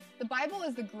Bible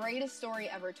is the greatest story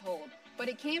ever told, but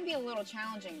it can be a little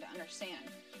challenging to understand.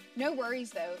 No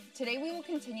worries though, today we will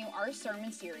continue our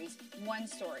sermon series, One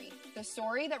Story, the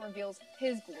story that reveals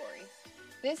His glory.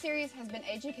 This series has been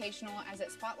educational as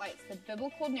it spotlights the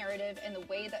biblical narrative in the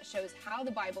way that shows how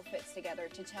the Bible fits together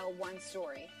to tell one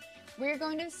story. We are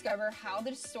going to discover how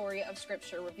the story of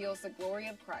Scripture reveals the glory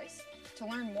of Christ. To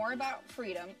learn more about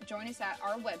freedom, join us at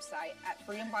our website at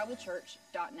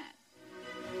freedombiblechurch.net.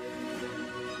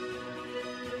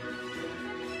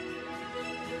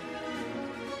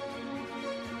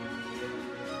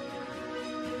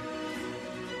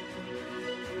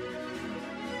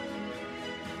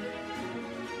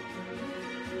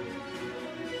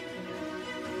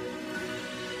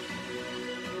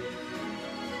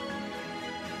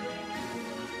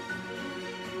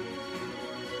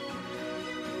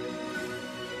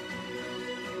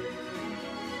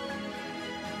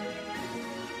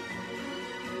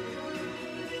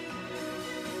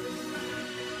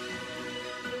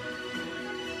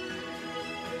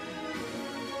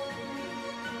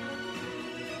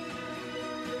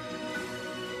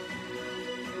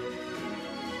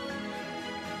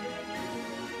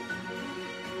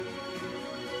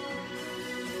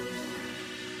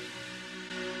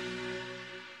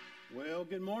 Well,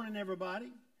 good morning, everybody.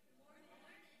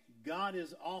 God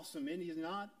is awesome, and He's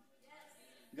not.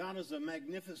 God is a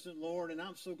magnificent Lord, and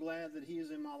I'm so glad that He is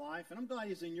in my life, and I'm glad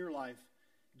He's in your life.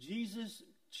 Jesus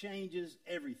changes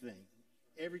everything.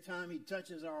 Every time He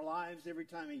touches our lives, every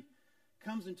time He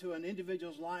comes into an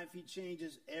individual's life, He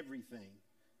changes everything.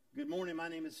 Good morning, my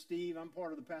name is Steve. I'm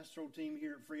part of the pastoral team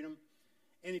here at Freedom.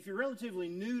 And if you're relatively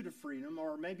new to Freedom,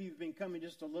 or maybe you've been coming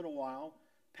just a little while,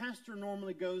 Pastor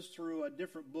normally goes through a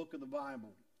different book of the Bible.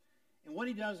 And what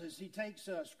he does is he takes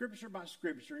scripture by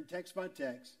scripture and text by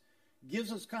text,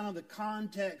 gives us kind of the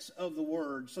context of the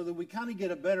word so that we kind of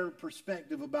get a better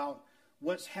perspective about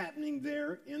what's happening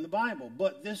there in the Bible.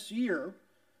 But this year,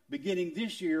 beginning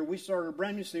this year, we started a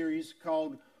brand new series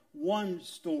called One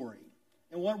Story.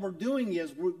 And what we're doing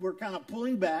is we're kind of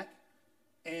pulling back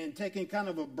and taking kind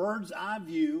of a bird's eye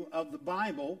view of the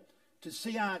Bible to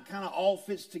see how it kind of all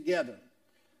fits together.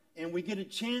 And we get a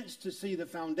chance to see the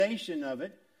foundation of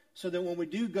it so that when we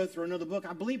do go through another book,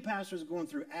 I believe Pastor is going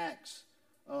through Acts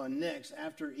next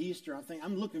after Easter. I think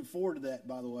I'm looking forward to that,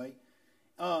 by the way.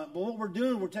 But what we're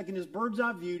doing, we're taking this bird's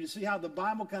eye view to see how the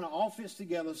Bible kind of all fits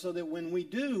together so that when we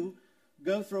do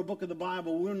go through a book of the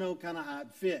Bible, we'll know kind of how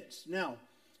it fits. Now,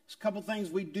 there's a couple things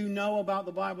we do know about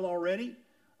the Bible already.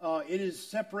 It is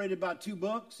separated by two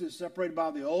books. It's separated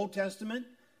by the Old Testament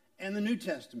and the New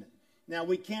Testament. Now,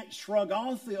 we can't shrug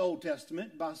off the Old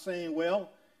Testament by saying, well,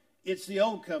 it's the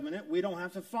Old Covenant. We don't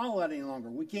have to follow that any longer.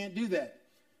 We can't do that.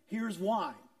 Here's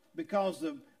why. Because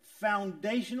the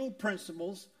foundational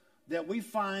principles that we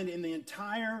find in the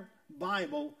entire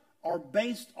Bible are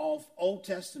based off Old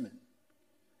Testament.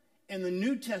 And the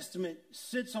New Testament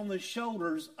sits on the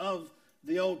shoulders of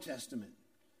the Old Testament.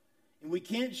 And we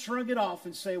can't shrug it off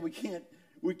and say we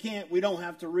don't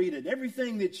have to read it.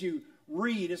 Everything that you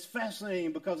read is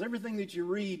fascinating because everything that you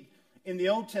read in the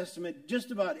Old Testament, just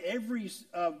about every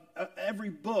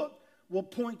book will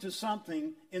point to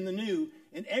something in the New.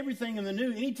 And everything in the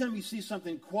New, anytime you see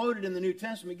something quoted in the New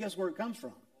Testament, guess where it comes from?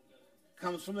 It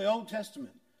comes from the Old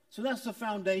Testament. So that's the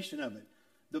foundation of it.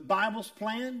 The Bible's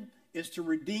plan is to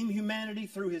redeem humanity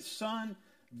through His Son,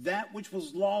 that which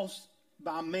was lost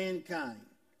by mankind.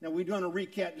 Now, we're going to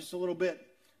recap just a little bit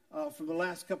from the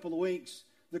last couple of weeks.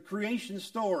 The creation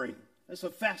story. That's a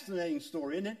fascinating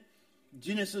story, isn't it?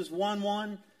 Genesis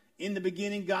 1:1, in the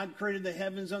beginning, God created the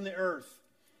heavens and the earth.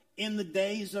 In the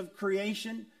days of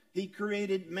creation, He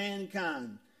created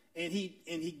mankind. And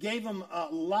he gave them a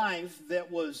life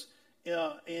that was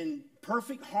in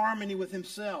perfect harmony with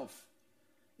Himself.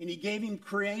 And He gave him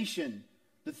creation.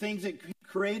 The things that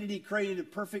He created in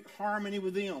perfect harmony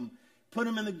with them. Put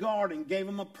them in the garden, gave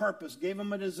them a purpose, gave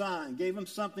them a design, gave them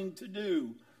something to do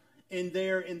in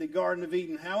the Garden of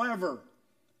Eden. However,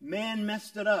 man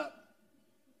messed it up.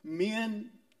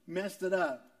 Men messed it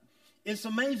up. It's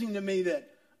amazing to me that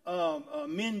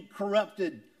men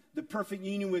corrupted the perfect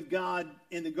union with God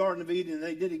in the Garden of Eden.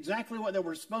 They did exactly what they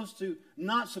were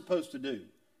not supposed to do,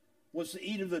 was to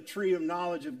eat of the tree of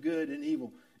knowledge of good and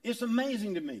evil. It's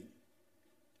amazing to me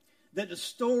that the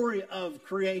story of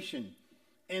creation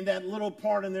and that little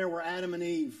part in there where Adam and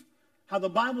Eve, how the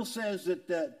Bible says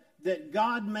that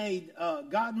God made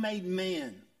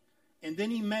man, and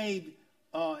then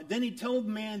He told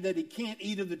man that he can't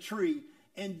eat of the tree,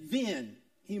 and then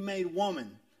He made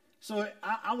woman. So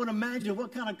I would imagine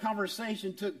what kind of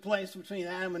conversation took place between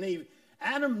Adam and Eve.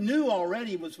 Adam knew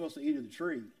already he was supposed to eat of the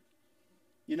tree,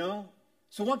 you know.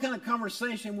 So what kind of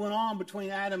conversation went on between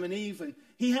Adam and Eve? And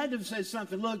he had to have said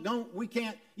something. Look, we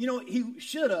can't, he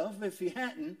should have if he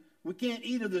hadn't. We can't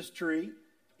eat of this tree.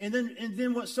 And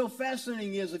then what's so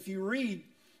fascinating is if you read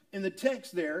in the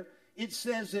text there, it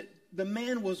says that the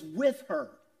man was with her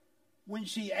when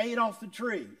she ate off the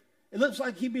tree. It looks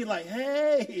like he'd be like,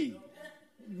 hey,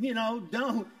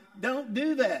 don't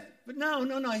do that. But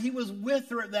no, he was with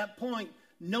her at that point,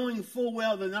 knowing full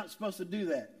well they're not supposed to do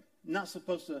that. Not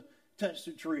supposed to touch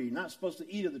the tree, not supposed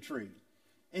to eat of the tree.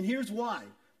 And here's why.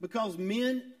 Because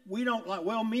men, men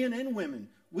and women,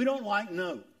 we don't like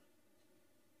no.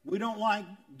 We don't like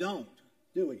don't,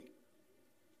 do we?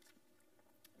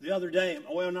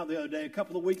 A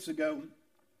couple of weeks ago,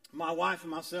 my wife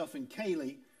and myself and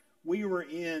Kaylee, we were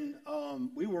in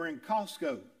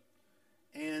Costco,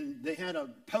 and they had a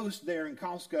post there in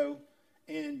Costco,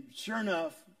 and sure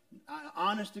enough,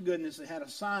 honest to goodness, it had a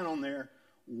sign on there,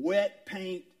 wet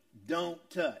paint, don't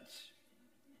touch.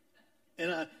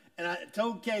 And I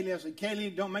told Kaylee, I said,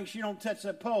 Kaylee, make sure you don't touch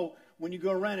that pole when you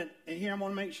go around it. And here I'm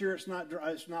going to make sure it's not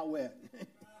dry, it's not wet.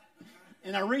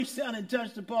 And I reached out and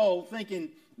touched the pole, thinking,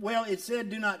 well, it said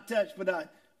do not touch, but I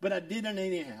did it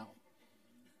anyhow.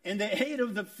 And they ate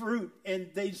of the fruit, and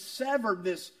they severed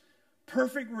this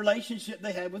perfect relationship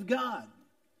they had with God.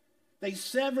 They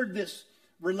severed this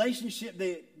relationship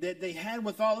that they had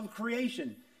with all of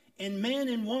creation. And man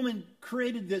and woman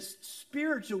created this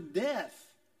spiritual death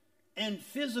and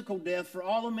physical death for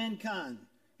all of mankind.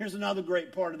 Here's another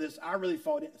great part of this I really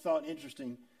thought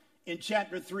interesting. In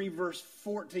chapter 3, verse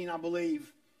 14, I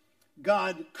believe,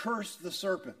 God cursed the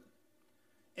serpent.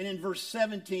 And in verse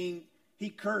 17, he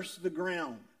cursed the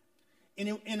ground.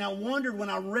 And I wondered when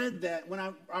I read that, when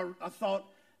I thought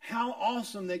how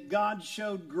awesome that God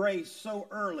showed grace so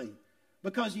early.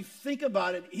 Because you think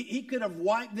about it, he could have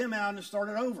wiped them out and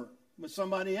started over with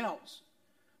somebody else.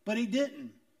 But he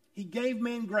didn't. He gave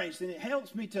man grace. And it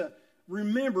helps me to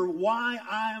remember why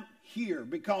I'm here,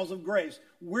 because of grace.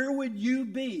 Where would you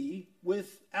be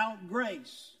without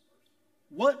grace?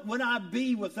 What would I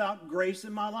be without grace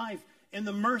in my life and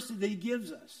the mercy that he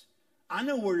gives us? I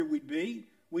know where we'd be.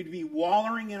 We'd be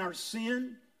wallowing in our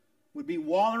sin. We'd be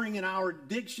wallowing in our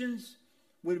addictions.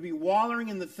 We'd be wallowing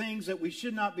in the things that we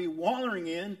should not be wallowing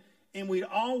in, and we'd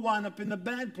all wind up in the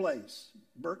bad place,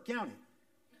 Burke County.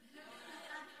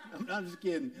 I'm just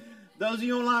kidding. Those of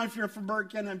you online, if you're from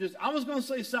Burke County, I was going to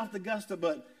say South Augusta,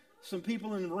 but some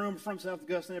people in the room from South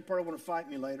Augusta, they probably want to fight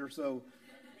me later, so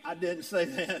I didn't say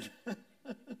that.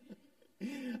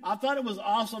 I thought it was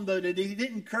awesome, though, that he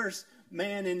didn't curse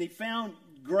man, and he found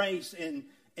grace, and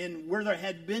where there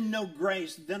had been no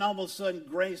grace, then all of a sudden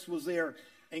grace was there,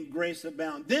 and grace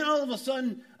abound. Then all of a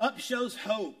sudden, up shows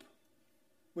hope.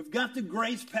 We've got the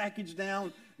grace package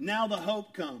down. Now the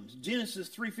hope comes. Genesis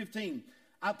 3:15.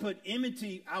 I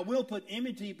will put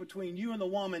enmity between you and the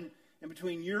woman, and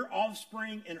between your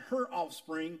offspring and her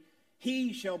offspring.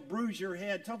 He shall bruise your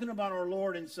head. Talking about our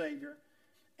Lord and Savior.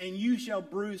 And you shall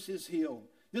bruise his heel.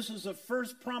 This is the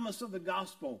first promise of the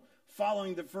gospel,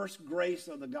 following the first grace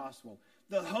of the gospel.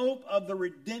 The hope of the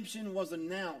redemption was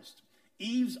announced.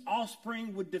 Eve's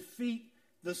offspring would defeat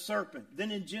the serpent.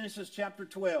 Then in Genesis chapter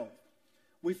 12,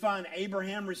 we find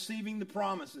Abraham receiving the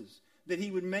promises that he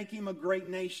would make him a great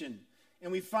nation.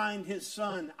 And we find his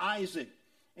son, Isaac.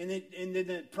 And then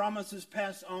the promises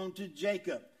pass on to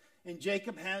Jacob. And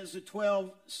Jacob has the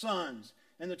 12 sons.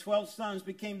 And the 12 sons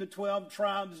became the 12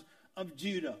 tribes of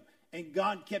Judah. And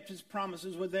God kept his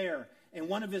promises were there. And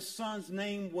one of his sons'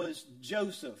 name was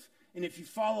Joseph. And if you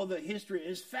follow the history,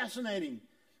 it's fascinating.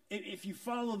 If you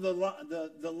follow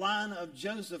the line of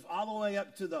Joseph all the way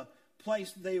up to the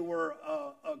place they were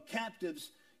captives,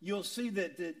 you'll see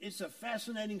that it's a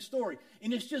fascinating story.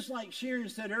 And it's just like Sharon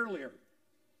said earlier.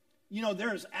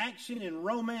 There's action and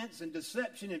romance and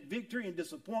deception and victory and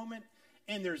disappointment.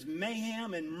 And there's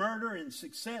mayhem and murder and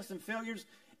success and failures.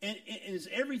 And it's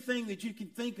everything that you can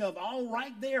think of all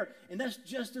right there. And that's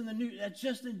just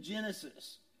in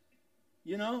Genesis.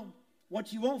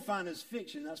 What you won't find is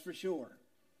fiction, that's for sure.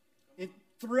 And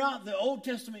throughout the Old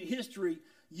Testament history,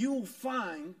 you will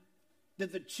find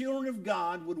that the children of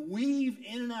God would weave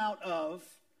in and out of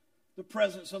the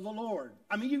presence of the Lord.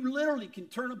 I mean, you literally can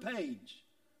turn a page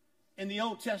in the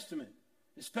Old Testament,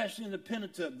 especially in the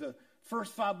Pentateuch, the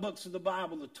first 5 books of the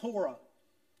Bible, the Torah.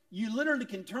 You literally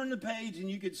can turn the page and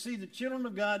you can see the children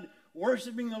of God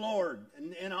worshiping the Lord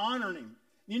and honoring him.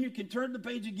 Then you can turn the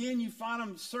page again, you find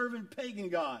them serving pagan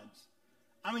gods.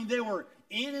 I mean, they were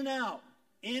in and out,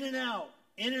 in and out,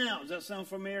 in and out. Does that sound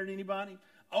familiar to anybody?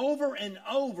 Over and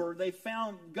over,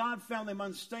 God found them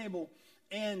unstable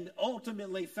and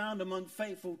ultimately found them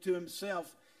unfaithful to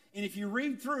himself. And if you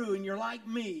read through and you're like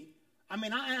me, I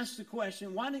mean, I asked the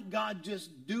question, why didn't God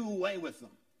just do away with them?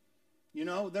 You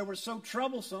know, they were so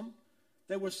troublesome.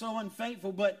 They were so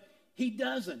unfaithful, but he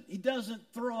doesn't. He doesn't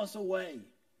throw us away.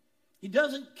 He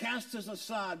doesn't cast us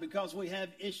aside because we have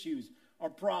issues or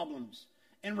problems.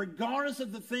 And regardless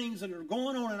of the things that are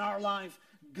going on in our life,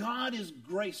 God is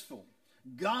graceful.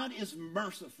 God is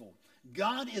merciful.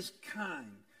 God is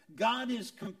kind. God is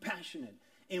compassionate.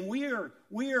 And we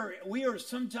are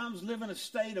sometimes living a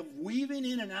state of weaving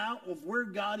in and out of where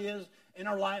God is in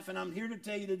our life. And I'm here to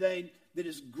tell you today that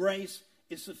His grace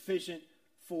is sufficient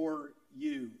for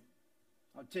you.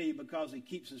 I'll tell you, because He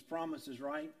keeps His promises,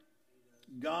 right?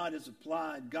 God is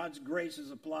applied. God's grace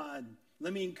is applied.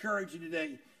 Let me encourage you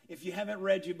today, if you haven't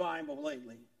read your Bible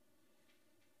lately,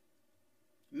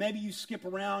 maybe you skip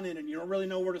around in it and you don't really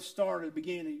know where to start at the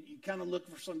beginning. You kind of look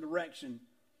for some direction.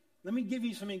 Let me give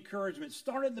you some encouragement.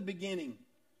 Start at the beginning.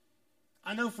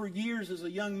 I know for years as a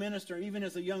young minister, even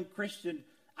as a young Christian,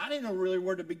 I didn't know really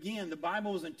where to begin. The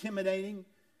Bible was intimidating,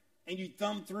 and you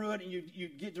thumb through it, and you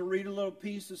get to read a little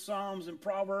piece of Psalms and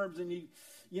Proverbs, and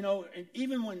you know, and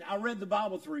even when I read the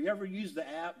Bible through, you ever use the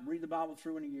app, read the Bible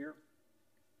through in a year?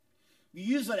 You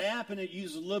use that app, and it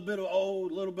uses a little bit of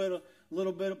Old, a little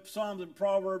bit of Psalms and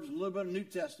Proverbs, a little bit of New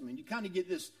Testament. You kind of get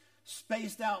this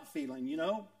spaced out feeling, you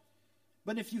know.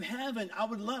 But if you haven't, I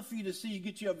would love for you to see, you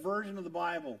get you a version of the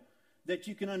Bible that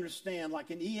you can understand,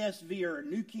 like an ESV or a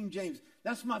New King James.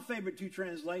 That's my favorite two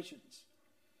translations.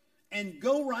 And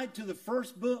go right to the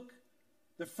first book,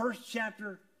 the first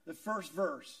chapter, the first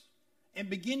verse, and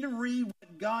begin to read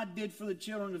what God did for the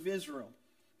children of Israel.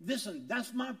 Listen,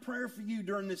 that's my prayer for you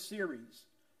during this series.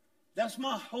 That's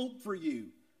my hope for you,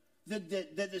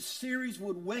 that the series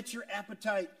would whet your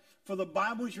appetite for the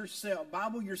Bible yourself,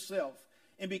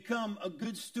 and become a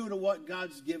good steward of what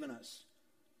God's given us.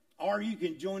 Or you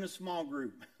can join a small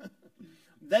group.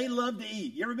 They love to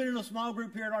eat. You ever been in a small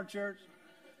group here at our church?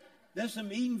 There's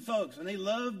some eating folks, and they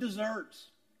love desserts.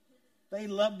 They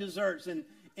love desserts.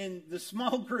 And the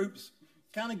small groups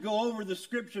kind of go over the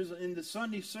scriptures in the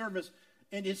Sunday service,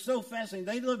 and it's so fascinating.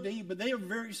 They love to eat, but they are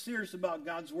very serious about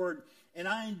God's word. And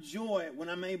I enjoy it when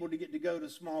I'm able to get to go to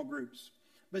small groups.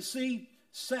 But see,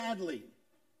 sadly,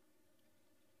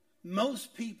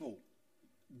 most people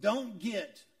don't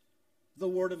get the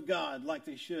Word of God like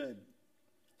they should.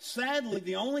 Sadly,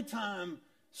 the only time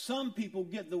some people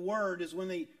get the Word is when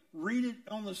they read it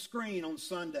on the screen on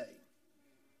Sunday.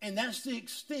 And that's the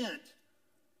extent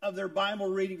of their Bible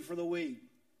reading for the week.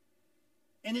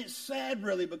 And it's sad,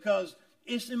 really, because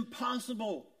it's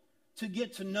impossible to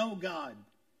get to know God.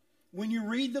 When you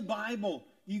read the Bible,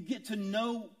 you get to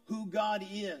know who God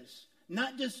is.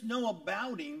 Not just know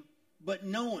about Him, but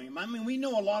know Him. I mean, we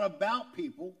know a lot about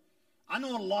people. I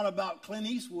know a lot about Clint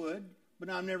Eastwood, but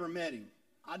I've never met him.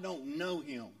 I don't know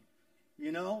him.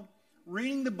 You know?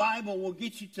 Reading the Bible will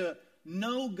get you to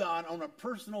know God on a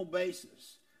personal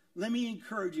basis. Let me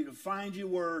encourage you to find your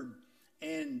Word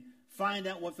and find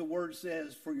out what the Word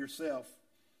says for yourself.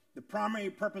 The primary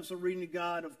purpose of reading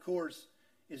God, of course,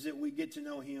 is that we get to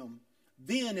know Him.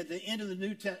 Then, at the end of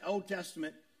the Old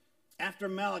Testament, after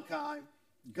Malachi,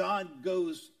 God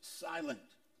goes silent.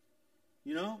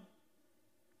 You know?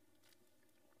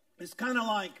 It's kind of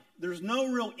like there's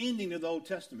no real ending to the Old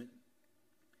Testament.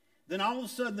 Then all of a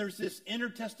sudden there's this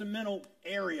intertestamental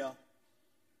area,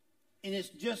 and it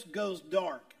just goes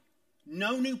dark.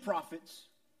 No new prophets,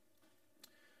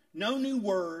 no new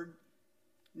word,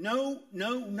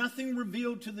 nothing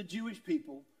revealed to the Jewish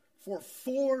people. For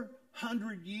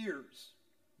 400 years,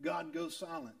 God goes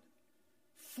silent.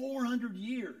 400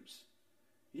 years.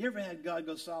 You ever had God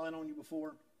go silent on you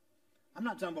before? I'm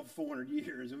not talking about 400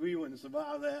 years. We wouldn't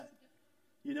survive that.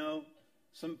 You know,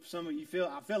 some of you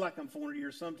I feel like I'm 400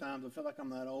 years sometimes. I feel like I'm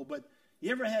that old. But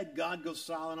you ever had God go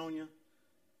silent on you?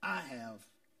 I have.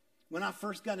 When I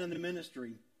first got into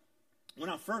ministry, when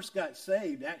I first got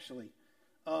saved, actually,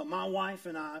 my wife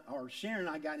and I, or Sharon and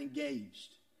I, got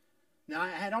engaged. Now, I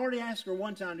had already asked her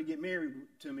one time to get married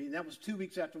to me, and that was 2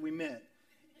 weeks after we met.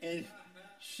 And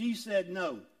she said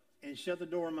no and shut the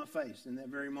door in my face in that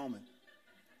very moment.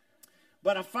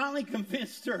 But I finally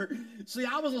convinced her. See,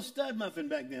 I was a stud muffin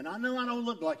back then. I know I don't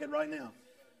look like it right now.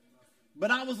 But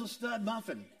I was a stud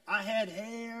muffin. I had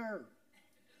hair.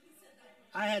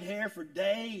 I had hair for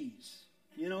days.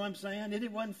 You know what I'm saying?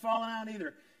 It wasn't falling out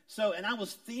either. So, and I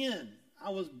was thin. I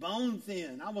was bone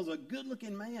thin. I was a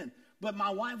good-looking man. But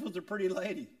my wife was a pretty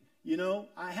lady. You know,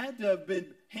 I had to have been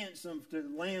handsome to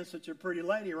land such a pretty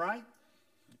lady, right?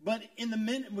 But in the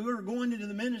minute we were going into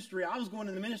the ministry, I was going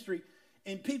into the ministry,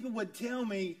 and people would tell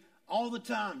me all the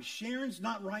time, Sharon's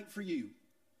not right for you.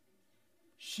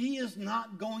 she is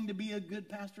not going to be a good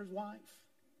pastor's wife.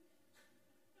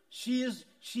 She's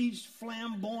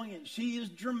flamboyant. She is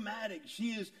dramatic.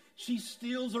 She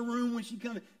steals a room when she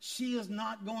comes. She is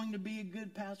not going to be a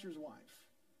good pastor's wife.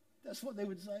 That's what they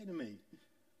would say to me.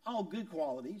 All good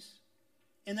qualities.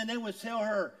 And then they would tell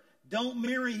her, don't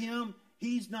marry him.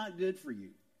 He's not good for you.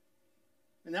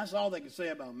 And that's all they could say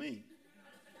about me.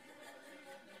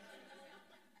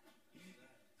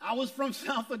 I was from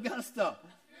South Augusta.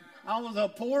 I was a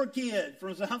poor kid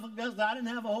from South Augusta. I didn't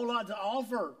have a whole lot to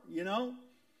offer, you know.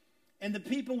 And the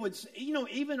people would say, you know,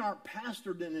 even our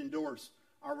pastor didn't endorse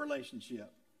our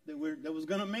relationship, that was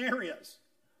going to marry us.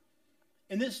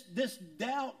 And this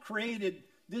doubt created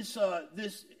this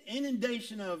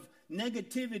inundation of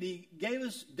negativity, gave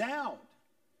us doubt,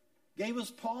 gave us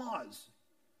pause.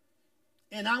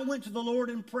 And I went to the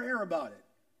Lord in prayer about it.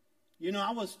 You know,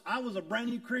 I was a brand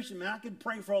new Christian, man. I could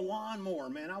pray for a lawnmower,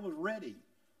 man. I was ready.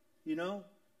 You know,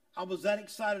 I was that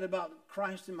excited about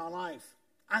Christ in my life.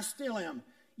 I still am.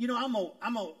 You know,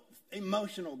 I'm a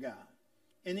emotional guy.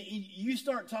 And you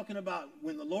start talking about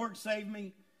when the Lord saved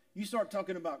me, you start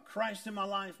talking about Christ in my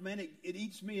life, man, it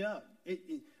eats me up.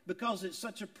 Because it's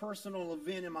such a personal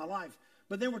event in my life.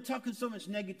 But then we're talking so much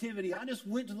negativity. I just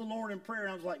went to the Lord in prayer,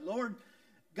 and I was like, Lord,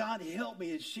 God, help me.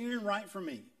 Is Sharon right for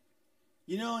me?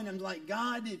 You know, and I'm like,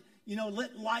 God, you know,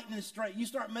 let lightning strike. You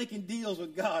start making deals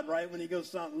with God, right, when he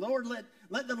goes something. Lord,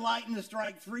 let the lightning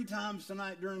strike 3 times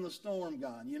tonight during the storm,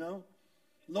 God, you know.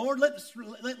 Lord, let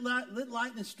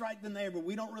lightning strike the neighbor.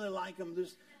 We don't really like them.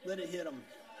 Just let it hit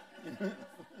them.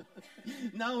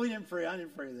 No, we didn't pray. I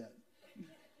didn't pray that.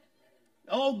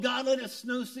 Oh, God, let it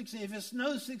snow 6 inches. If it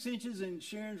snows 6 inches, then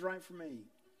Sharon's right for me.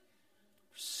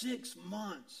 For 6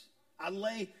 months, I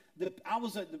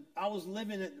was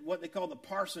living at what they call the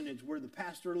parsonage, where the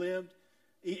pastor lived.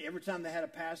 Every time they had a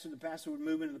pastor, the pastor would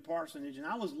move into the parsonage. And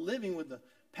I was living with the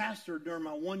pastor during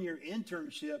my 1-year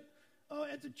internship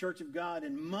at the Church of God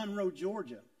in Monroe,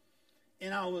 Georgia.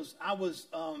 And I was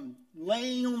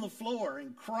laying on the floor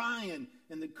and crying,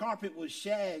 and the carpet was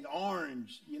shag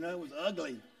orange. You know, it was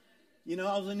ugly. You know,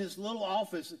 I was in this little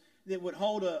office that would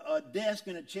hold a desk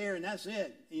and a chair, and that's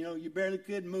it. You know, you barely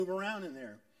could move around in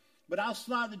there. But I'll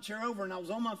slide the chair over, and I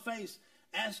was on my face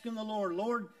asking the Lord,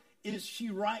 Lord, is she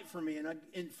right for me?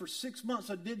 And for 6 months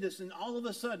I did this, and all of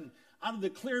a sudden, out of the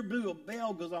clear blue, a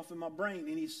bell goes off in my brain,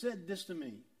 and he said this to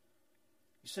me.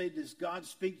 You say, does God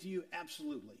speak to you?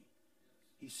 Absolutely.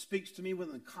 He speaks to me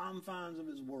within the confines of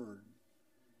his word.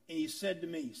 And he said to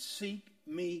me, seek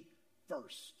me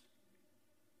first.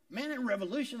 Man, it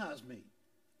revolutionized me.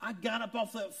 I got up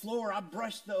off that floor. I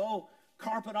brushed the old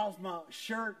carpet off my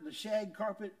shirt, the shag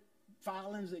carpet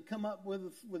filings that come up with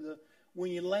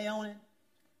when you lay on it.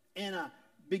 And I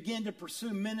began to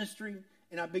pursue ministry,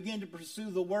 and I began to pursue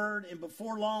the word. And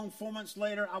before long, 4 months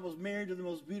later, I was married to the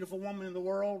most beautiful woman in the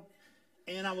world,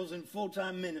 and I was in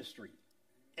full-time ministry.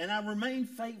 And I remained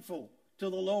faithful to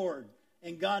the Lord,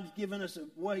 and God's given us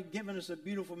a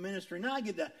beautiful ministry. Now I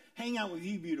get to hang out with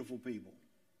you beautiful people.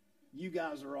 You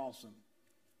guys are awesome.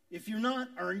 If you're not,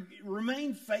 or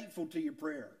remain faithful to your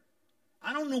prayer.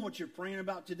 I don't know what you're praying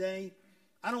about today.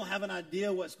 I don't have an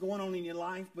idea what's going on in your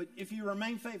life, but if you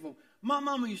remain faithful. My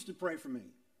mama used to pray for me.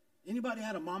 Anybody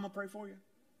had a mama pray for you?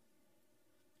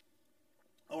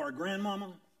 Or a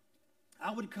grandmama?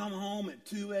 I would come home at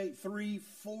 2, 8, 3,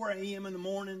 4 a.m. in the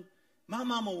morning. My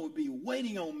mama would be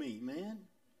waiting on me, man.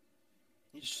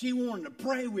 And she wanted to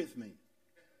pray with me.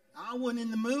 I wasn't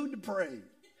in the mood to pray.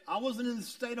 I wasn't in the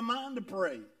state of mind to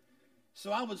pray.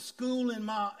 So I would school in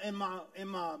my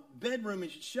bedroom,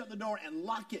 and she'd shut the door and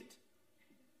lock it.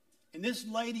 And this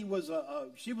lady was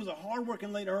she was a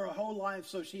hardworking lady her whole life,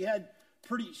 so she had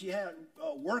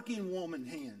working woman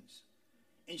hands.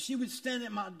 And she would stand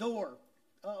at my door.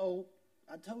 Uh-oh,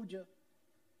 I told you.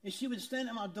 And she would stand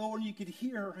at my door, and you could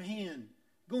hear her hand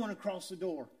going across the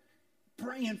door,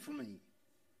 praying for me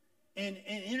and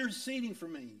interceding for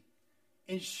me.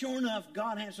 And sure enough,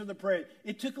 God answered the prayer.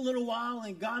 It took a little while,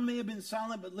 and God may have been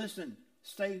silent, but listen,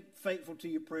 stay faithful to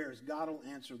your prayers. God will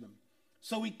answer them.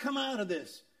 So we come out of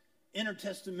this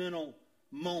intertestamental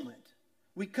moment.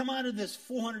 We come out of this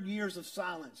 400 years of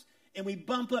silence, and we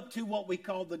bump up to what we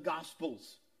call the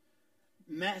Gospels.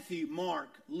 Matthew, Mark,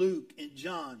 Luke, and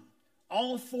John.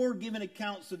 All 4 given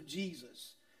accounts of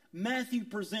Jesus. Matthew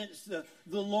presents the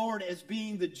Lord as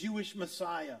being the Jewish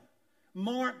Messiah.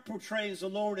 Mark portrays the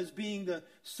Lord as being the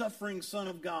suffering Son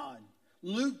of God.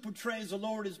 Luke portrays the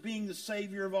Lord as being the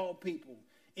Savior of all people.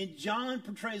 And John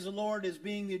portrays the Lord as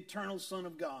being the eternal Son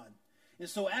of God. And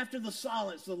so after the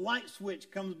silence, the light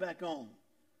switch comes back on.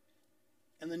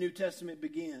 And the New Testament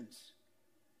begins.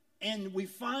 And we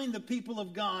find the people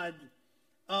of God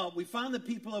we find the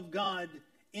people of God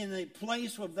in a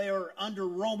place where they are under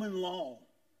Roman law.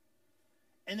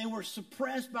 And they were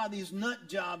suppressed by these nut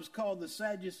jobs called the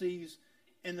Sadducees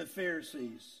and the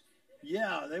Pharisees.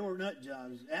 Yeah, they were nut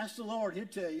jobs. Ask the Lord, he'll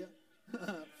tell you.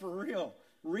 For real.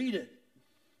 Read it.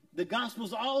 The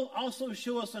Gospels also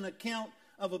show us an account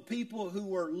of a people who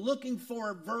were looking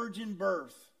for a virgin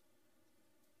birth.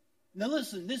 Now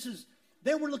listen,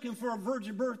 they were looking for a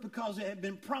virgin birth because it had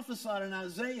been prophesied in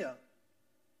Isaiah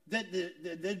that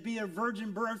there'd be a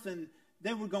virgin birth and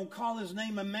they were going to call his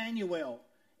name Emmanuel.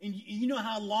 And you know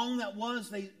how long that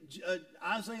was?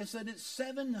 Isaiah said it's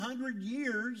 700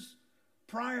 years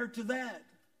prior to that.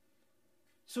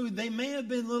 So they may have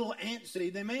been a little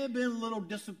antsy. They may have been a little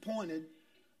disappointed.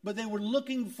 But they were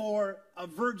looking for a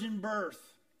virgin birth.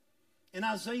 In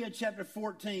Isaiah chapter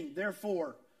 14,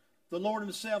 therefore, the Lord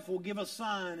himself will give a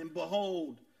sign, and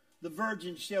behold, the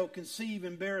virgin shall conceive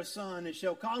and bear a son, and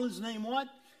shall call his name what?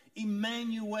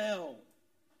 Emmanuel.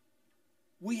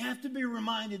 We have to be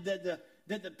reminded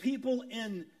that the people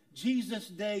in Jesus'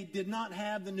 day did not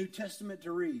have the New Testament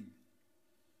to read.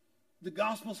 The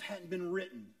Gospels hadn't been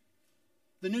written.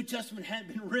 The New Testament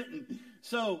hadn't been written.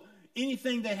 So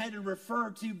anything they had to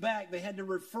refer to back, they had to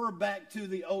refer back to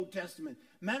the Old Testament.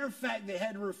 Matter of fact, they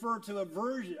had to refer to a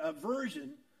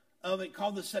version of it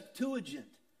called the Septuagint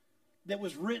that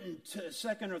was written to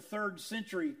 2nd or 3rd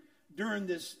century during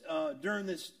this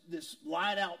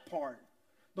light out part,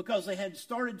 because they had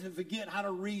started to forget how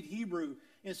to read Hebrew,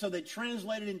 and so they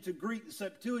translated into Greek the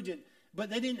Septuagint, but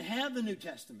they didn't have the New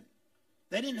Testament.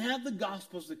 They didn't have the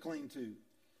Gospels to cling to.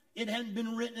 It hadn't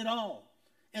been written at all.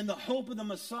 And the hope of the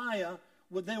Messiah,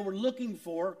 what they were looking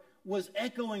for, was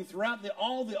echoing throughout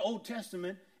all the Old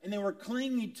Testament, and they were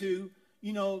clinging to,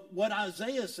 what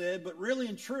Isaiah said, but really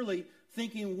and truly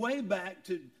thinking way back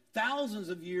to thousands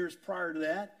of years prior to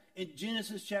that in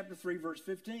Genesis chapter 3, verse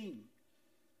 15.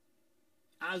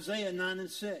 Isaiah 9 and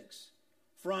 6.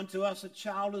 For unto us a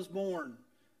child is born,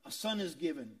 a son is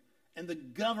given, and the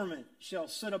government shall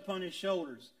sit upon his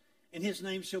shoulders, and his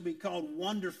name shall be called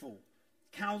Wonderful,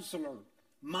 Counselor,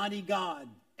 Mighty God,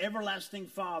 Everlasting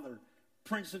Father,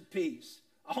 Prince of Peace.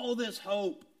 All this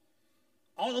hope.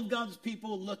 All of God's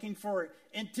people looking for,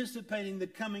 anticipating the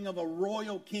coming of a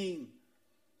royal king,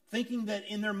 thinking that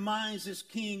in their minds this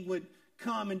king would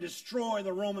come and destroy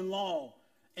the Roman law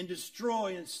and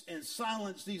destroy and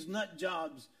silence these nut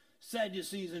jobs,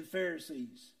 Sadducees and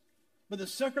Pharisees. But the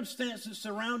circumstances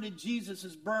surrounding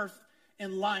Jesus' birth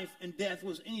and life and death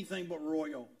was anything but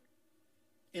royal.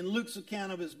 In Luke's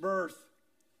account of his birth,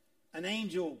 an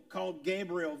angel called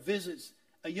Gabriel visits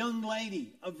a young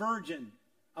lady, a virgin,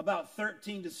 about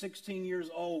 13 to 16 years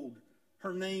old.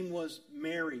 Her name was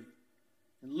Mary.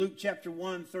 In Luke chapter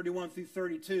 1, 31 through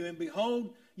 32, and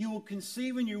behold, you will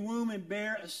conceive in your womb and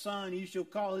bear a son. You shall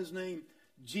call his name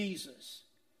Jesus.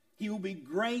 He will be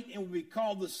great and will be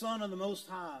called the Son of the Most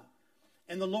High.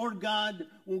 And the Lord God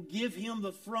will give him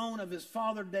the throne of his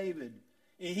father David,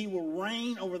 and he will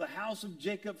reign over the house of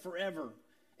Jacob forever.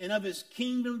 And of his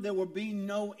kingdom there will be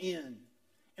no end.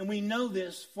 And we know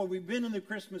this, for we've been in the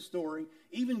Christmas story.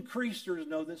 Even Creasters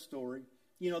know this story.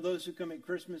 Those who come at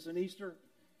Christmas and Easter.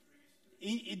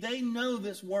 They know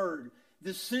this word.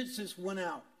 The census went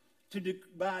out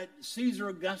by Caesar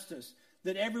Augustus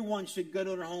that everyone should go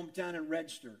to their hometown and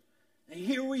register. And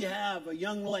here we have a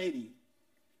young lady,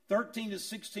 13 to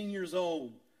 16 years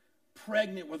old,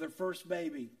 pregnant with her first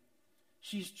baby.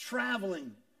 She's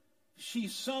traveling.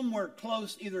 She's somewhere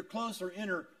close, either close or in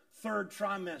her 3rd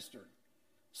trimester.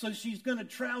 So she's going to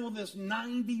travel this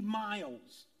 90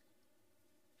 miles.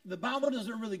 The Bible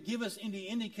doesn't really give us any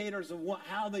indicators of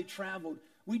how they traveled.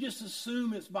 We just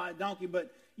assume it's by a donkey,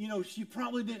 but, she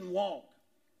probably didn't walk.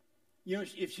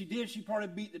 If she did, she probably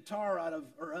beat the tar out of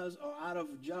her husband, out of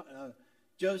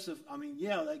Joseph.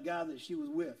 That guy that she was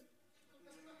with.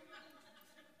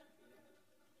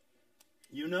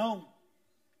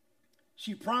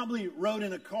 She probably rode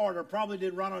in a cart or probably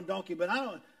did ride on a donkey, but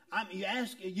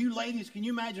you ladies, can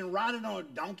you imagine riding on a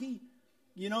donkey,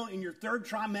 in your 3rd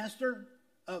trimester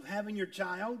of having your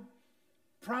child?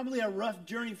 Probably a rough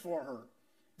journey for her.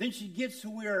 Then she gets to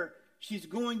where she's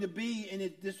going to be,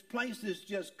 and this place is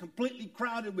just completely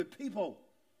crowded with people.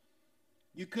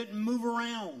 You couldn't move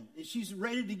around, and she's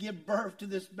ready to give birth to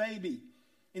this baby.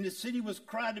 And the city was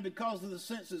crowded because of the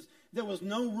census. There was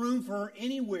no room for her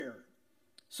anywhere.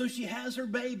 So she has her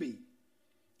baby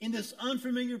in this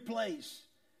unfamiliar place,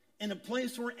 in a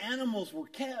place where animals were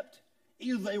kept.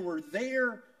 Either they were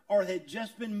there or had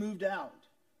just been moved out.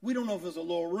 We don't know if it was a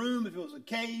little room, if it was a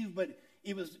cave, but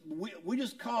it was. We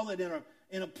just call it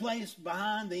in a place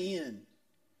behind the inn.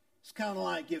 It's kind of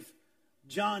like if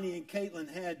Johnny and Caitlin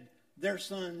had their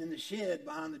son in the shed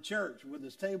behind the church where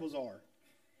the tables are.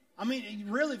 I mean,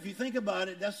 really, if you think about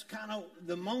it, that's kind of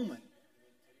the moment.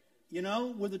 You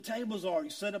know, where the tables are. You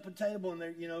set up a table and,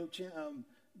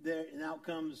 and out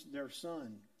comes their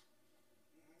son.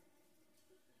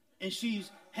 And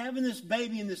she's having this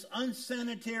baby in this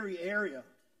unsanitary area.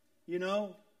 You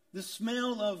know, the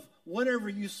smell of whatever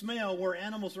you smell where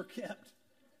animals are kept.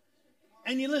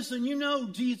 And you listen, you know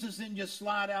Jesus didn't just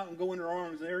slide out and go in her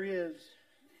arms. There he is.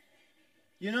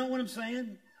 You know what I'm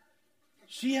saying?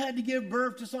 She had to give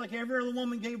birth just like every other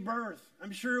woman gave birth.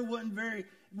 I'm sure it wasn't very...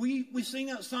 We sing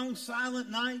that song Silent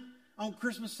Night on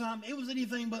Christmas time. It was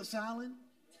anything but silent.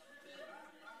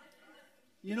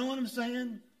 You know what I'm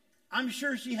saying? I'm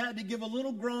sure she had to give a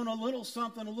little groan, a little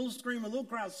something, a little scream, a little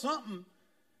cry, something.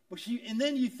 And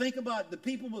then you think about the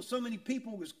people, with so many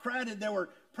people, it was crowded. There were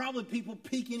probably people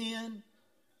peeking in,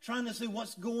 trying to see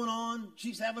what's going on.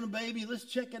 She's having a baby. Let's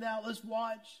check it out. Let's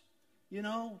watch. You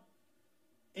know?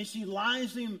 And she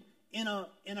lies him in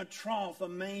a trough, a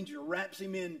manger, wraps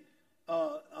him in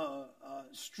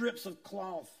strips of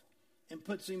cloth and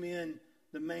puts him in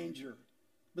the manger.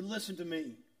 But listen to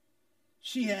me.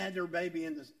 She had her baby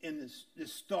in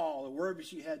this stall, or wherever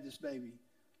she had this baby,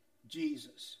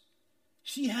 Jesus.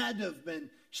 She had to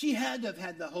have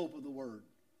had the hope of the word.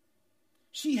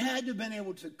 She had to have been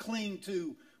able to cling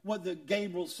to what the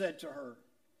Gabriel said to her.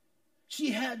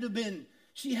 She had to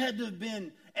have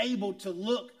been able to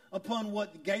look upon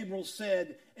what Gabriel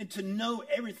said and to know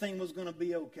everything was going to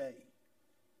be okay.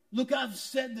 Look, I've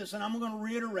said this and I'm going to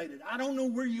reiterate it. I don't know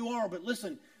where you are, but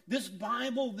listen, this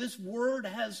Bible, this word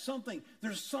has something.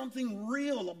 There's something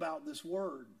real about this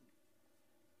word.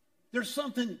 There's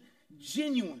something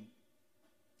genuine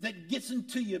that gets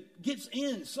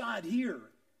inside here.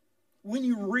 When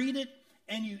you read it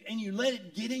and you let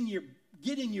it get in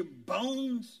your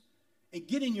bones and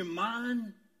get in your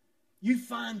mind, you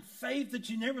find faith that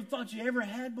you never thought you ever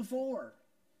had before.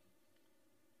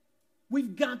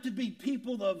 We've got to be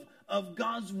people of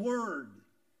God's word.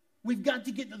 We've got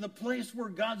to get to the place where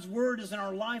God's word is in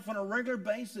our life on a regular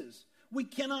basis. We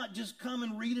cannot just come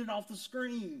and read it off the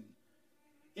screen.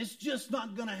 It's just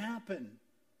not going to happen.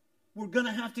 We're going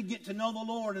to have to get to know the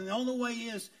Lord. And the only way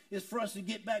is for us to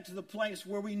get back to the place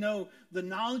where we know the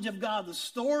knowledge of God, the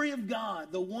story of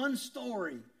God, the one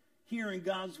story here in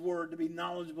God's word, to be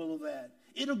knowledgeable of that.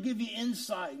 It'll give you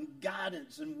insight and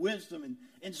guidance and wisdom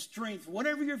and strength,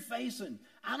 whatever you're facing.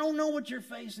 I don't know what you're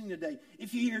facing today.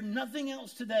 If you hear nothing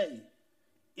else today,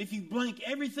 if you blank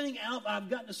everything out I've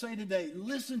got to say today,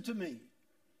 listen to me.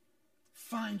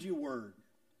 Find your word.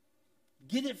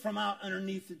 Get it from out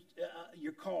underneath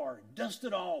your car. Dust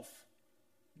it off.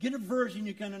 Get a version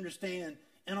you can understand.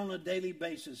 And on a daily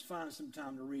basis, find some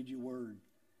time to read your word.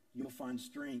 You'll find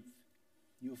strength.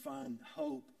 You'll find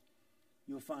hope.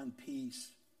 You'll find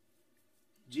peace.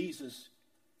 Jesus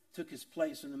took his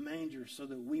place in the manger so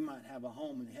that we might have a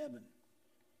home in heaven.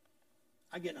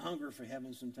 I get hungry for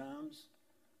heaven sometimes.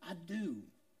 I do.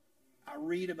 I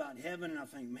read about heaven and I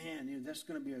think, man, that's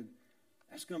going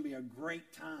to be a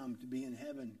great time to be in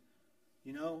heaven,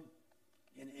 you know,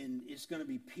 and it's going to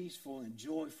be peaceful and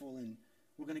joyful, and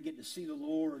we're going to get to see the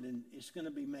Lord, and it's going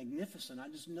to be magnificent. I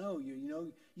just know,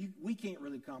 we can't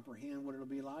really comprehend what it'll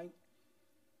be like.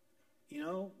 You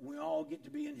know, we all get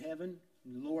to be in heaven,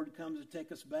 and the Lord comes to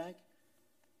take us back.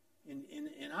 And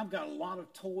I've got a lot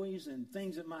of toys and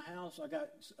things at my house.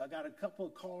 I got a couple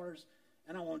of cars,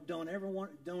 and I want to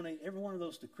donate every one of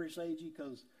those to Chris Agee,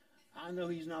 because I know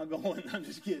he's not going. I'm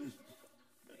just kidding.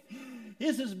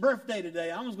 It's his birthday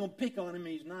today. I was going to pick on him.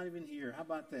 He's not even here. How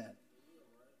about that?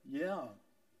 Yeah,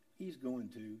 he's going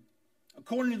to.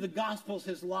 According to the Gospels,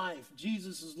 his life,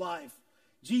 Jesus' life,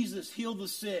 Jesus healed the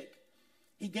sick.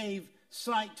 He gave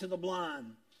sight to the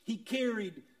blind. He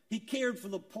cared for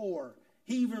the poor.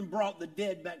 He even brought the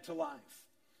dead back to life.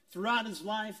 Throughout his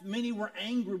life, many were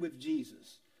angry with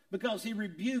Jesus because he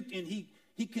rebuked and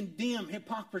he condemned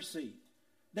hypocrisy.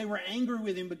 They were angry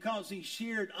with him because he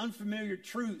shared unfamiliar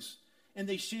truths, and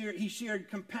he shared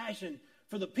compassion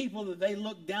for the people that they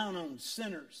looked down on,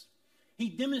 sinners. He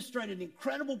demonstrated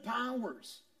incredible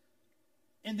powers.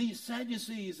 And these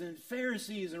Sadducees and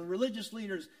Pharisees and religious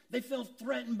leaders, they felt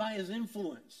threatened by his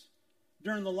influence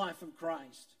during the life of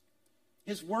Christ.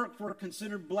 His works were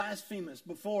considered blasphemous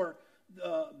before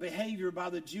behavior by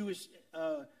the Jewish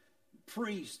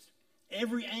priest.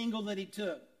 Every angle that he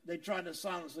took, they tried to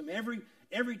silence him.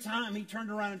 Every time he turned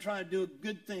around and tried to do a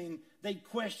good thing, they'd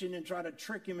question and try to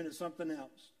trick him into something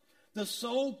else. The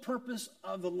sole purpose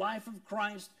of the life of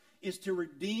Christ is to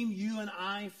redeem you and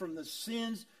I from the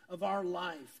sins of our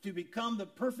life, to become the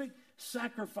perfect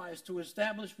sacrifice to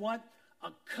establish what?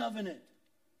 a covenant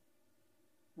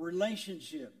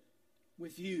relationship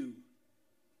with you,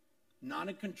 not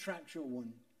a contractual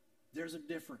one. There's a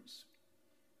difference.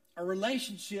 A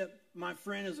relationship, my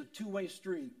friend, is a two-way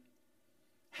street.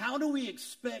 How do we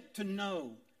expect to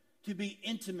know, to be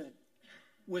intimate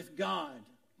with God?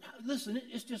 Listen,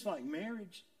 it's just like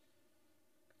marriage.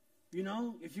 You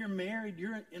know, if you're married,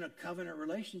 you're in a covenant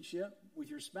relationship with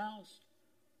your spouse.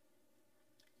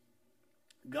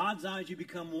 God's eyes, you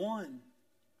become one.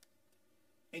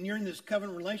 And you're in this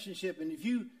covenant relationship. And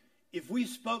if we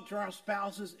spoke to our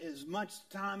spouses as much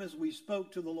time as we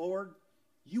spoke to the Lord,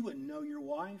 you wouldn't know your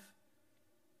wife.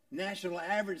 National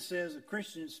average says a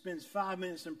Christian spends 5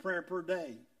 minutes in prayer per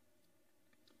day.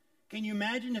 Can you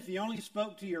imagine if you only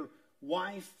spoke to your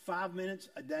wife 5 minutes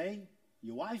a day?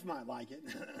 Your wife might like it.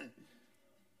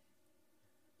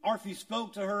 Or if you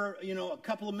spoke to her, a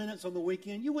couple of minutes on the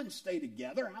weekend, you wouldn't stay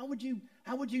together. How would you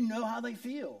know how they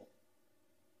feel?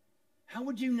 How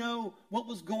would you know what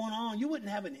was going on? You wouldn't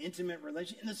have an intimate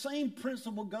relationship. And the same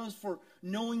principle goes for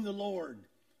knowing the Lord.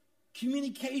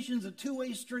 Communication's a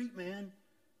two-way street, man.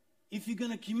 If you're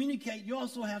going to communicate, you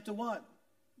also have to what?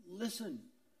 Listen.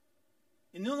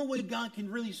 And the only way God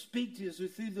can really speak to you is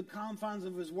through the confines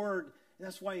of his word. And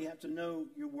that's why you have to know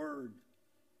your word.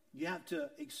 You have to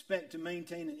expect to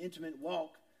maintain an intimate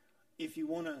walk if you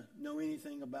want to know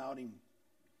anything about him.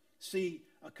 See,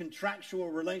 a contractual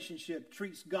relationship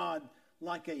treats God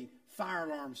like a fire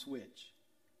alarm switch.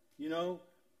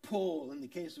 Pull in the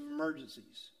case of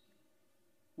emergencies.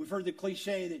 We've heard the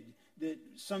cliche that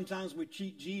sometimes we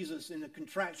treat Jesus in a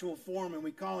contractual form and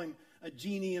we call him a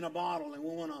genie in a bottle and we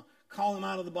want to call him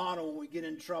out of the bottle when we get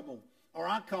in trouble. Or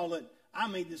I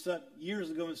made this up years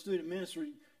ago in student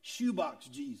ministry, shoebox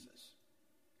Jesus.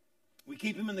 We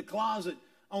keep him in the closet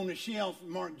on the shelf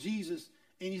marked Jesus,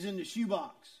 and he's in the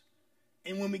shoebox.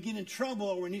 And when we get in trouble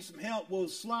or we need some help, we'll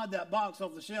slide that box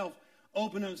off the shelf,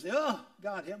 open it and say, oh,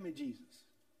 God, help me, Jesus.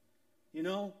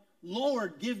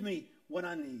 Lord, give me what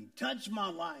I need. Touch my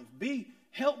life.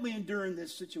 Help me during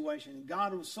this situation. And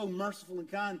God was so merciful and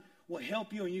kind, will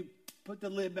help you, and you put the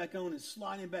lid back on and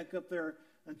slide him back up there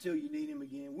until you need him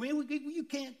again. You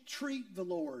can't treat the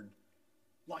Lord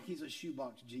like he's a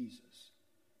shoebox Jesus.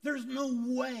 There's no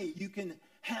way you can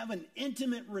have an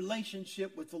intimate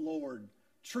relationship with the Lord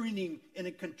treating him in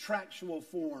a contractual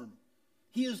form.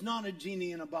 He is not a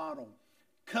genie in a bottle.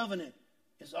 Covenant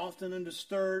is often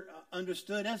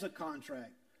understood as a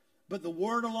contract. But the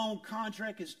word alone,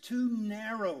 contract, is too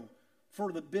narrow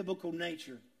for the biblical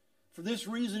nature. For this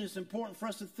reason, it's important for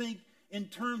us to think in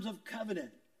terms of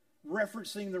covenant,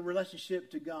 referencing the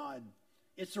relationship to God.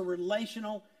 It's a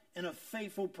relational and a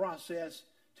faithful process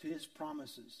to his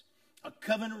promises. A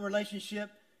covenant relationship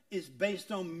is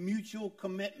based on mutual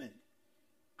commitment.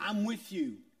 I'm with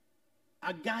you.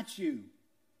 I got you.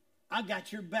 I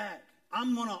got your back.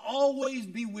 I'm going to always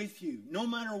be with you, no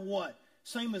matter what.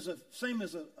 Same as a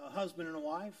husband and a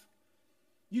wife.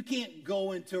 You can't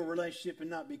go into a relationship and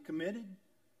not be committed.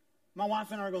 My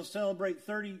wife and I are going to celebrate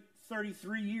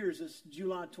 33 years this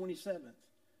July 27th.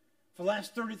 For the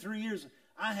last 33 years,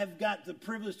 I have got the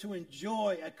privilege to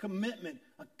enjoy a commitment,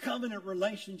 a covenant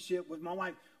relationship with my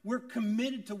wife. We're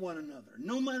committed to one another,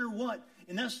 no matter what.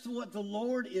 And that's what the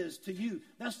Lord is to you.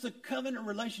 That's the covenant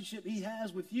relationship he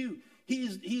has with you. He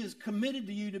is committed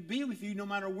to you to be with you no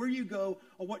matter where you go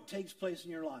or what takes place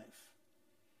in your life.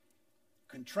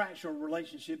 Contractual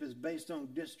relationship is based on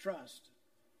distrust.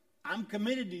 I'm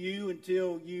committed to you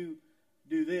until you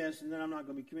do this, and then I'm not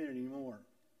going to be committed anymore.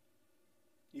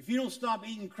 If you don't stop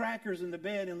eating crackers in the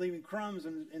bed and leaving crumbs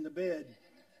in the bed,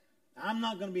 I'm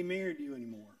not going to be married to you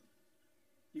anymore.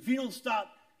 If you don't stop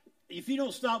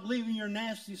leaving your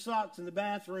nasty socks in the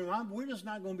bathroom, we're just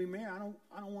not going to be married.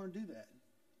 I don't want to do that.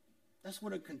 That's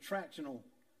what a contractual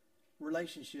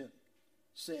relationship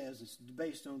says. It's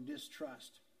based on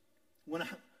distrust. When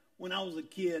I was a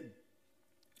kid,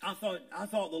 I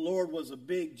thought the Lord was a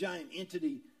big giant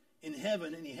entity in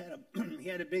heaven, and he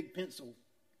had a big pencil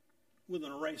with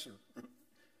an eraser,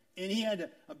 and he had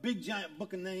a big giant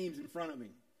book of names in front of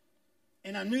him.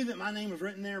 And I knew that my name was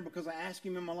written there because I asked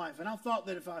him in my life. And I thought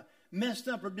that if I messed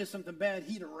up or did something bad,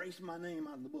 he'd erase my name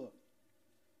out of the book.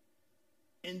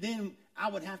 And then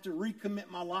I would have to recommit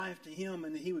my life to him,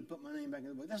 and then he would put my name back in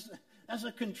the book. That's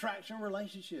a contractual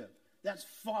relationship. That's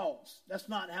false. That's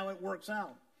not how it works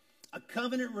out. A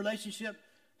covenant relationship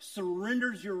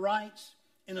surrenders your rights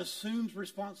and assumes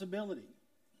responsibility.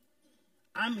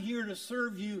 I'm here to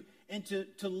serve you and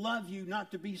to love you,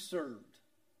 not to be served.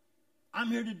 I'm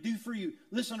here to do for you.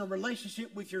 Listen, a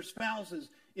relationship with your spouse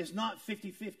is not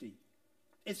 50-50.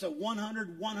 It's a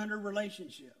 100-100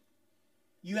 relationship.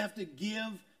 You have to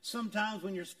give sometimes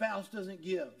when your spouse doesn't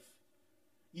give.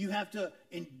 You have to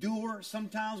endure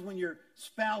sometimes when your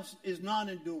spouse is not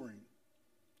enduring.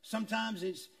 Sometimes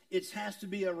it has to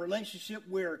be a relationship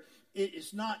where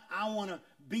it's not, I want to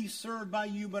be served by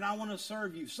you, but I want to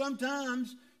serve you.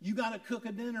 Sometimes you got to cook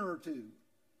a dinner or two.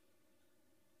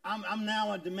 I'm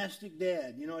now a domestic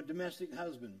dad, a domestic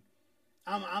husband.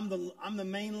 I'm the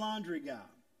main laundry guy.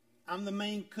 I'm the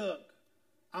main cook.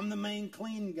 I'm the main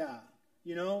clean guy.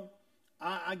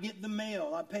 I get the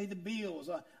mail. I pay the bills.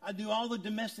 I do all the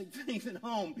domestic things at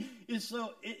home. It's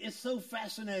so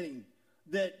fascinating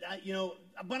that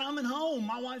but I'm at home.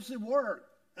 My wife's at work,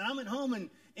 and I'm at home.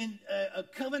 And a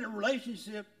covenant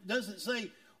relationship doesn't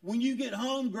say, when you get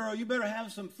home, girl, you better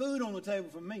have some food on the table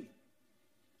for me.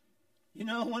 You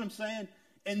know what I'm saying?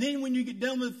 And then when you get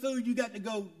done with food, you got to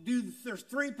go there's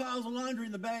 3 piles of laundry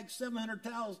in the bag, 700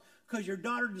 towels, because your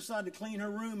daughter decided to clean her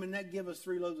room, and that give us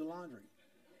 3 loads of laundry.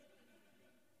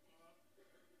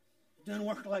 It doesn't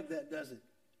work like that, does it?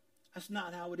 That's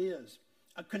not how it is.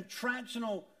 A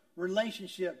contractual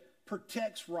relationship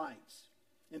protects rights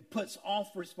and puts off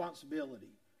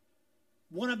responsibility.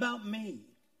 What about me?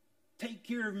 Take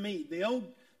care of me.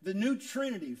 The new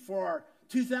Trinity for our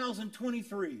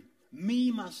 2023.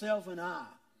 Me, myself, and I.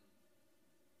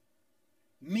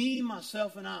 Me,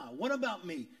 myself, and I. What about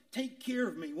me? Take care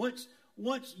of me. What's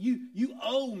you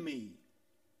owe me.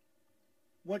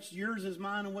 What's yours is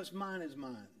mine, and what's mine is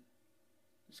mine.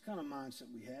 This kind of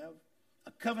mindset we have.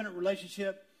 A covenant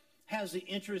relationship has the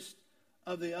interest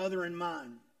of the other in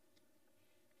mind.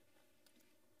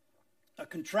 A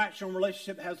contractual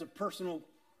relationship has a personal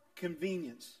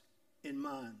convenience in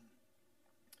mind.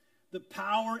 The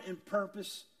power and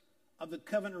purpose of the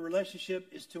covenant relationship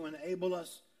is to enable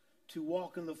us to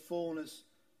walk in the fullness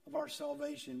of our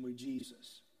salvation with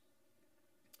Jesus.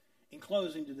 In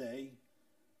closing today,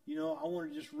 I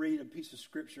want to just read a piece of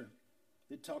scripture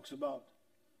that talks about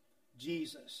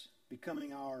Jesus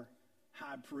becoming our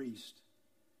high priest.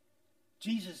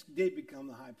 Jesus did become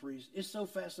the high priest. It's so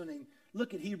fascinating.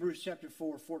 Look at Hebrews chapter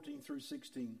 4, 14 through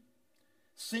 16.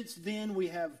 Since then we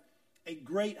have a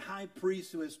great high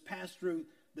priest who has passed through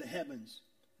the heavens,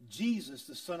 Jesus,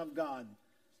 the Son of God.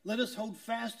 Let us hold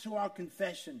fast to our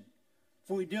confession,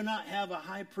 for we do not have a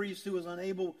high priest who is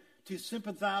unable to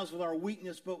sympathize with our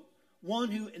weakness, but one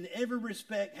who in every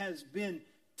respect has been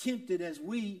tempted as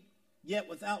we, yet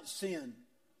without sin.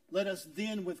 Let us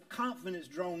then with confidence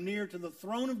draw near to the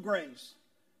throne of grace.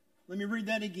 Let me read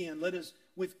that again. Let us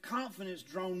with confidence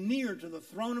draw near to the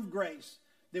throne of grace,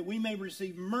 that we may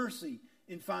receive mercy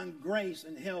and find grace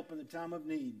and help in the time of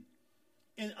need.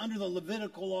 And under the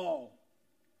Levitical law,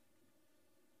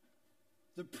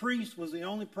 the priest was the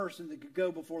only person that could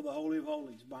go before the Holy of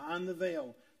Holies, behind the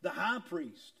veil. The high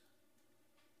priest.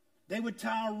 They would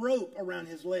tie a rope around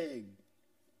his leg.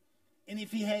 And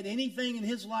if he had anything in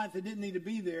his life that didn't need to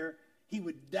be there, he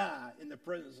would die in the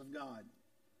presence of God.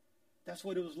 That's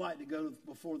what it was like to go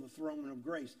before the throne of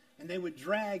grace. And they would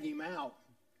drag him out,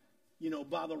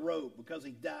 by the rope, because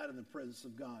he died in the presence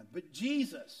of God. But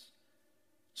Jesus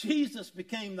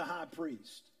became the high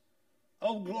priest.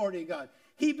 Oh, glory to God.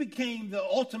 He became the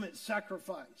ultimate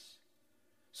sacrifice.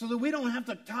 So that we don't have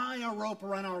to tie a rope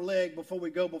around our leg before we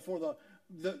go before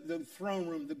the throne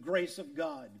room, the grace of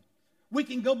God. We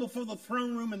can go before the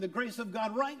throne room and the grace of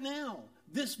God right now,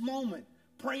 this moment.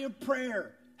 Pray a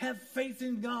prayer. Have faith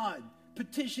in God.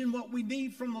 Petition what we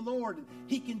need from the Lord.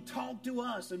 He can talk to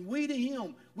us, and we to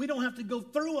him. We don't have to go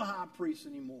through a high priest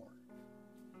anymore.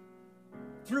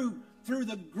 Through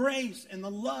the grace and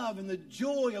the love and the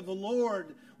joy of the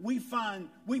Lord, we find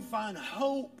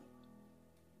hope.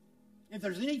 If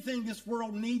there's anything this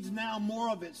world needs now more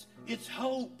of, it's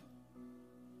hope.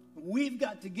 We've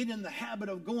got to get in the habit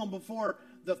of going before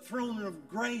the throne of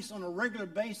grace on a regular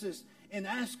basis and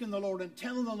asking the Lord and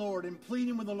telling the Lord and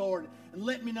pleading with the Lord and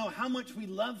let me know how much we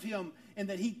love him and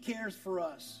that he cares for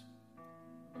us.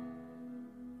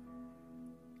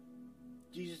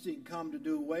 Jesus didn't come to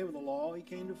do away with the law. He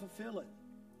came to fulfill it.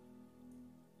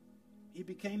 He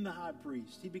became the high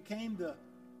priest. He became the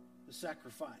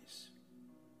sacrifice.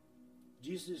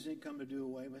 Jesus didn't come to do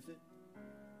away with it.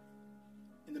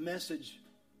 And the message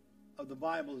of the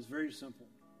Bible is very simple.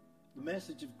 The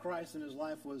message of Christ in his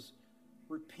life was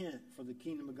repent, for the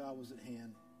kingdom of God was at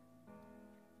hand.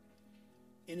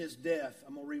 In his death,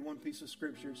 I'm going to read one piece of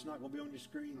scripture. It's not going to be on your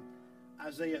screen.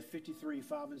 Isaiah 53,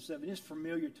 5 and 7. It's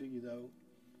familiar to you, though.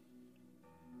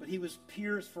 But he was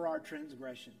pierced for our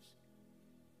transgressions.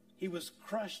 He was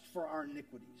crushed for our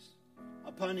iniquities.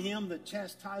 Upon him the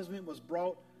chastisement was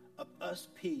brought of us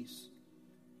peace.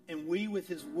 And we with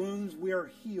his wounds we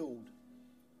are healed.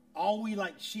 All we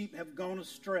like sheep have gone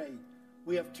astray.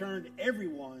 we have turned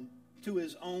everyone to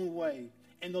his own way.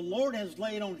 And the Lord has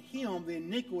laid on him the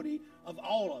iniquity of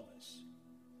all of us.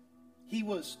 He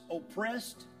was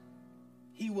oppressed.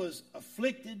 He was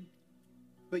afflicted.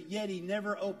 But yet he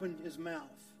never opened his mouth.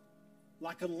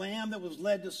 Like a lamb that was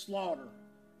led to slaughter.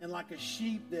 And like a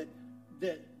sheep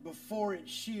that before it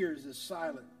shears is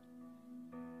silent.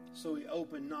 So he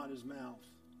opened not his mouth.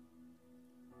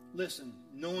 Listen,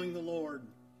 knowing the Lord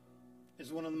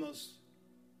is one of the most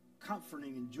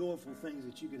comforting and joyful things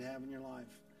that you could have in your life.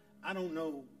 I don't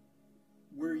know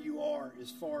where you are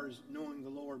as far as knowing the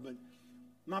Lord, but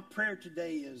my prayer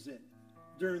today is that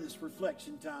during this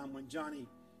reflection time when Johnny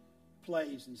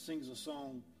plays and sings a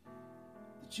song,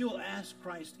 that you'll ask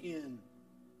Christ in,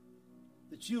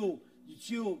 that you'll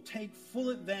take full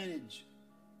advantage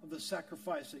of the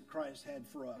sacrifice that Christ had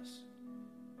for us.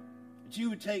 That you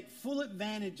would take full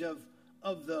advantage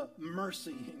of the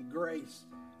mercy and grace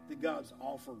that God's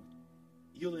offered.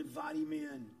 You'll invite him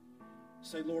in.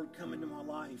 Say, Lord, come into my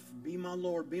life. Be my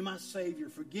Lord. Be my Savior.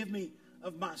 Forgive me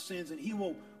of my sins. And he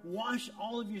will wash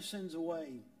all of your sins away.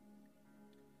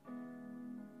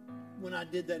 When I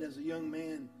did that as a young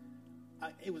man,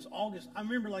 it was August. I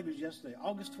remember like it was yesterday.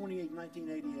 August 28,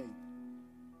 1988.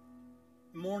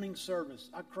 Morning service.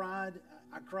 I cried.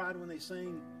 I cried when they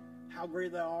sang How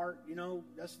Great Thou Art. You know,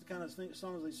 that's the kind of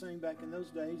songs they sang back in those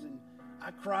days. And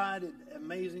I cried at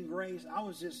Amazing Grace. I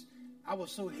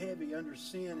was so heavy under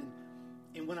sin.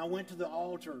 And when I went to the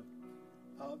altar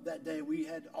that day, we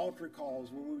had altar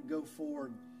calls where we would go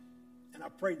forward. And I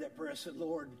prayed that prayer. I said,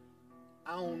 Lord,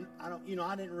 I didn't know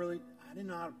how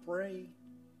to pray.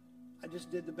 I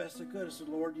just did the best I could. I said,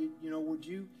 Lord, would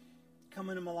you come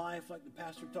into my life like the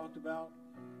pastor talked about?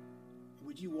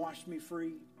 Would you wash me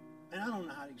free? And I don't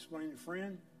know how to explain it,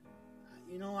 friend.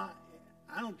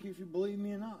 I don't care if you believe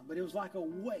me or not, but it was like a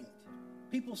weight.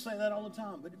 People say that all the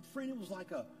time, but friend, it was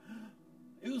like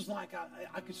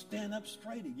I could stand up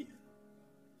straight again.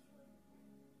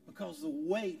 Because the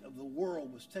weight of the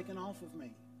world was taken off of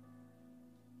me.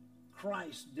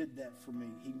 Christ did that for me.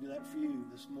 He can do that for you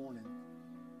this morning.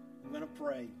 I'm going to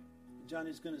pray.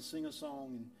 Johnny's going to sing a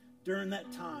song. And during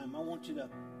that time, I want you to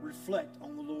reflect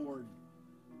on the Lord.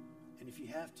 And if you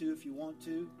have to, if you want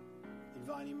to,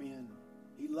 invite him in.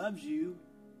 He loves you.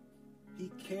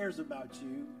 He cares about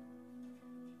you.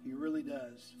 He really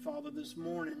does. Father, this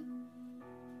morning,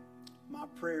 my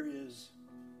prayer is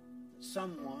that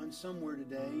someone, somewhere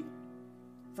today,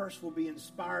 first will be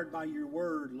inspired by your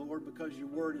word, Lord, because your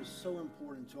word is so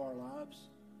important to our lives.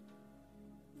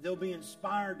 They'll be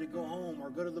inspired to go home or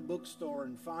go to the bookstore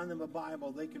and find them a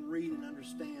Bible they can read and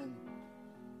understand.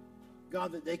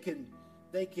 God, that they can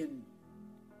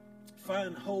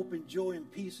find hope and joy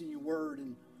and peace in your word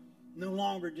and no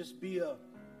longer just be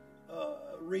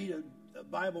read a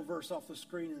Bible verse off the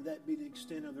screen and that be the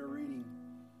extent of their reading.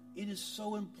 It is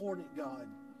so important, God,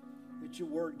 that your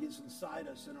word gets inside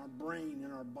us, in our brain,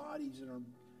 in our bodies, in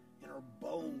our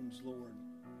bones, Lord.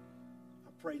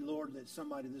 I pray, Lord, that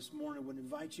somebody this morning would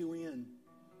invite you in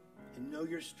and know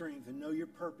your strength and know your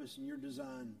purpose and your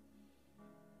design.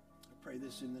 I pray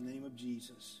this in the name of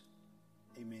Jesus.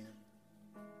 Amen.